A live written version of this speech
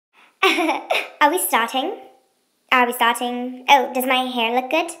Are we starting? Are we starting? Oh, does my hair look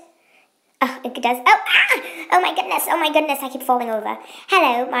good? Oh, it does. Oh, ah! Oh my goodness, I keep falling over.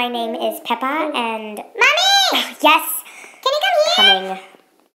 Hello, my name is Peppa and... Mommy! Oh, yes! Can you come here?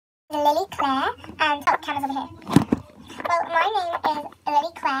 Coming. Lily Claire and... Oh, camera's over here. Well, my name is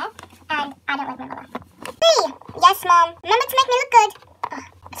Lily Claire and I don't like my mother. Hey! Yes, Mom. Remember to make me look good.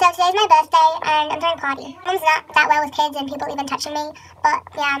 So today's my birthday and I'm throwing a party. Mom's not that well with kids and people even touching me. But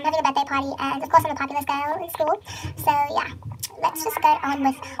yeah, I'm having a birthday party and of course I'm a popular girl in school. So yeah, let's just go on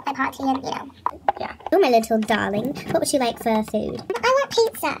with my party and Yeah. Oh, my little darling. What would you like for food? I want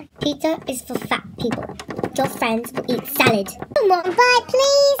pizza. Pizza is for fat people. Your friends will eat salad. Oh, Mom, but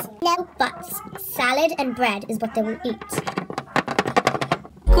please. No buts. Salad and bread is what they will eat.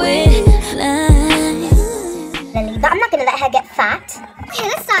 Lily, but I'm not going to let her get fat. Okay,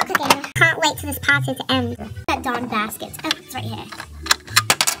 let's start cooking. Can't wait for this party to end. That darn basket. Oh, it's right here.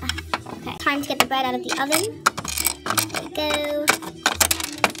 Okay, time to get the bread out of the oven. There we go.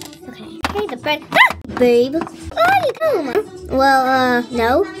 Okay, the bread. Ah! Babe, where are you going? Well,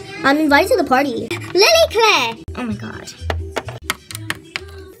 no. I'm invited to the party. Lily Claire! Oh my god.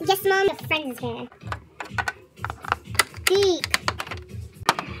 Yes, Mom, your friend is here. Jake.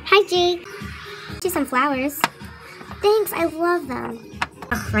 Hi, Jake. Here's some flowers. Thanks, I love them.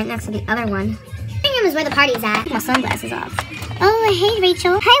 Oh, right next to the other one. The room is where the party's at. Take my sunglasses off. Oh, hey,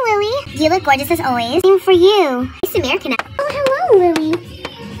 Rachel. Hi, Lily. You look gorgeous as always. Same for you. Nice American. Oh, hello, Lily.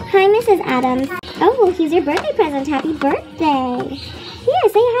 Hi, Mrs. Adams. Oh, well, here's your birthday present. Happy birthday. Here,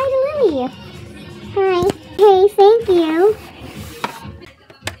 say hi to Lily. Hi. Hey, thank you.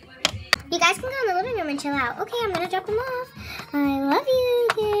 You guys can go in the living room and chill out. Okay, I'm gonna drop them off. I love you,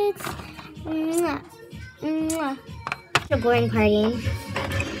 kids. Mwah. Mwah. A boring party.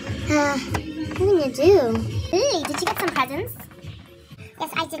 What are you gonna do? Lily, did you get some presents?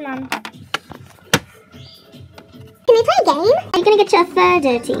 Yes, I did, Mom. Can we play a game? Are you gonna get your fur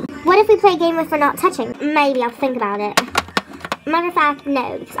dirty? What if we play a game if we're not touching? Maybe I'll think about it. Matter of fact,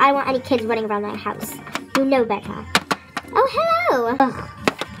 no, because I don't want any kids running around my house. You know better. Oh, hello. Ugh.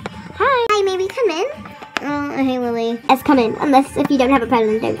 Hi. Hi, may we come in? Oh, hey, Lily. Let's come in. Unless if you don't have a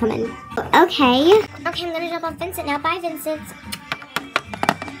present, don't come in. Okay. Okay, I'm gonna drop off Vincent now. Bye, Vincent.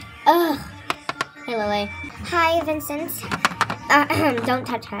 Ugh. Hey, Lily. Hi, Vincent. Don't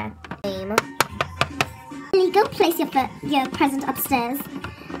touch her. Lily, go place your present upstairs.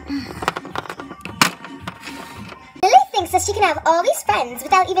 Lily thinks that she can have all these friends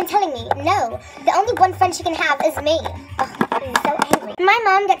without even telling me. No, the only one friend she can have is me. Ugh, I'm so angry. My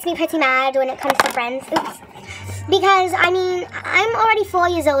mom gets me pretty mad when it comes to friends. Oops. Because, I mean, I'm already 4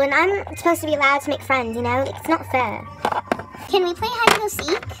 years old and I'm supposed to be allowed to make friends, you know? It's not fair. Can we play hide and go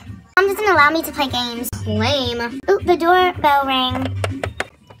seek? Mom doesn't allow me to play games. Lame. Oh, the doorbell rang.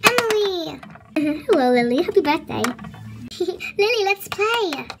 Emily! Hello, Lily. Happy birthday. Lily, let's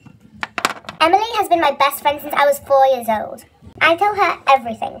play. Emily has been my best friend since I was 4 years old. I tell her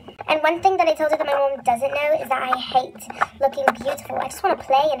everything. And one thing that I told her that my mom doesn't know is that I hate looking beautiful. I just want to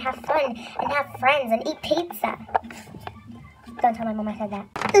play and have fun and have friends and eat pizza. Don't tell my mom I said that.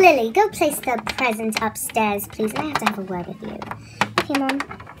 Lily, go place the present upstairs, please. I have to have a word with you. Okay, Mom.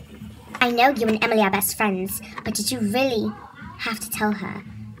 I know you and Emily are best friends, but did you really have to tell her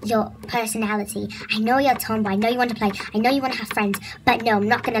your personality? I know you're a tomboy. I know you want to play. I know you want to have friends. But no, I'm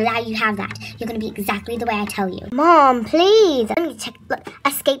not going to allow you to have that. You're going to be exactly the way I tell you. Mom, please. Let me check. Look, a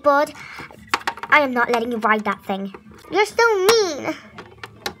skateboard. I am not letting you ride that thing. You're so mean.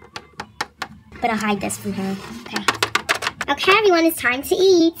 But I'll hide this from her. Okay. Okay, everyone, it's time to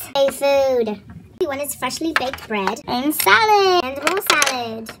eat. Hey, food. Everyone is freshly baked bread and salad. And more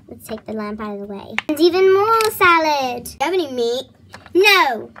salad. Let's take the lamp out of the way. And even more salad. Do you have any meat?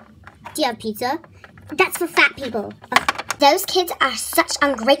 No. Do you have pizza? That's for fat people. Ugh. Those kids are such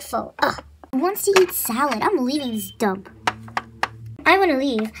ungrateful. Ugh. Who wants to eat salad? I'm leaving this dump. I want to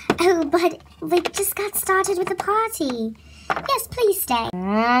leave. Oh, but we just got started with the party. Yes, please stay.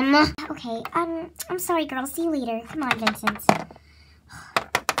 Okay, I'm sorry, girls. See you later. Come on, Vincent.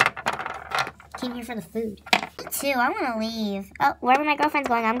 Came here for the food. Me too. I want to leave. Oh, wherever my girlfriend's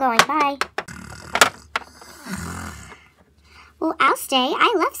going, I'm going. Bye. Well, I'll stay.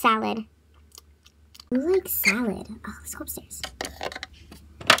 I love salad. Who likes salad? Oh, let's go upstairs.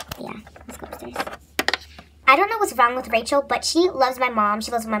 Yeah, let's go upstairs. I don't know what's wrong with Rachel, but she loves my mom. She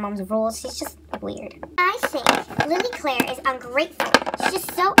loves my mom's rules. She's just weird. I think Lily Claire is ungrateful. She's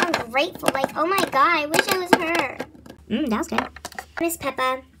just so ungrateful. Like, oh my god, I wish I was her. That was good. Miss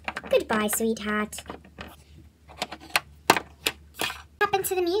Peppa, goodbye, sweetheart. What happened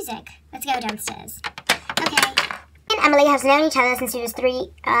to the music? Let's go downstairs. Okay. And Emily have known each other since she was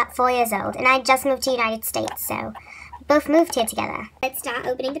 4 years old, and I just moved to the United States, so we both moved here together. Let's start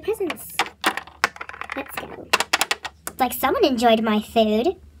opening the presents. Let's go. Like someone enjoyed my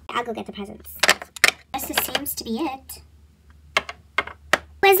food. I'll go get the presents. This seems to be it.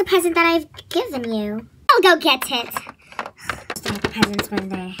 Where's the present that I've given you? I'll go get it. Start the presents when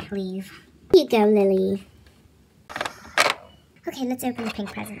they leave. Here you go, Lily. Okay, let's open the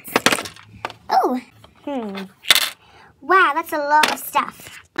pink presents. Oh! Wow, that's a lot of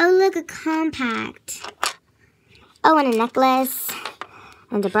stuff. Oh, look, a compact. Oh, and a necklace.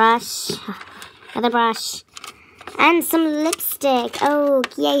 And a brush. Another brush. And some lipstick. Oh,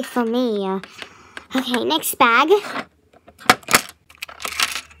 yay for me. Okay, next bag.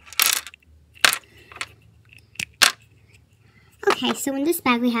 Okay, so in this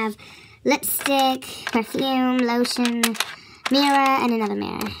bag we have lipstick, perfume, lotion, mirror, and another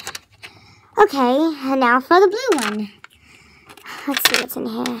mirror. Okay, and now for the blue one. Let's see what's in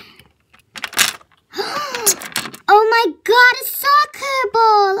here. Oh my god, a soccer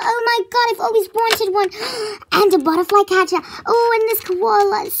ball! Oh my god, I've always wanted one. And a butterfly catcher. Oh, and this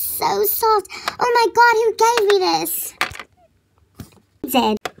koala is so soft. Oh my god, who gave me this?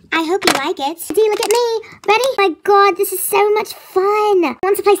 Did. I hope you like it. See, look at me. Ready? Oh my god, this is so much fun.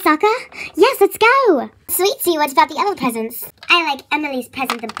 Want to play soccer? Yes, let's go. Sweetie, what about the other presents? I like Emily's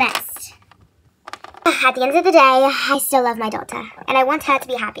present the best. At the end of the day, I still love my daughter, and I want her to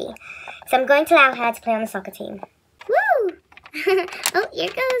be happy. So I'm going to allow her to play on the soccer team. Woo! Oh, here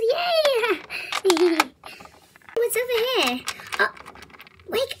goes, yay! What's over here? Oh,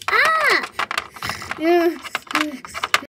 wake up!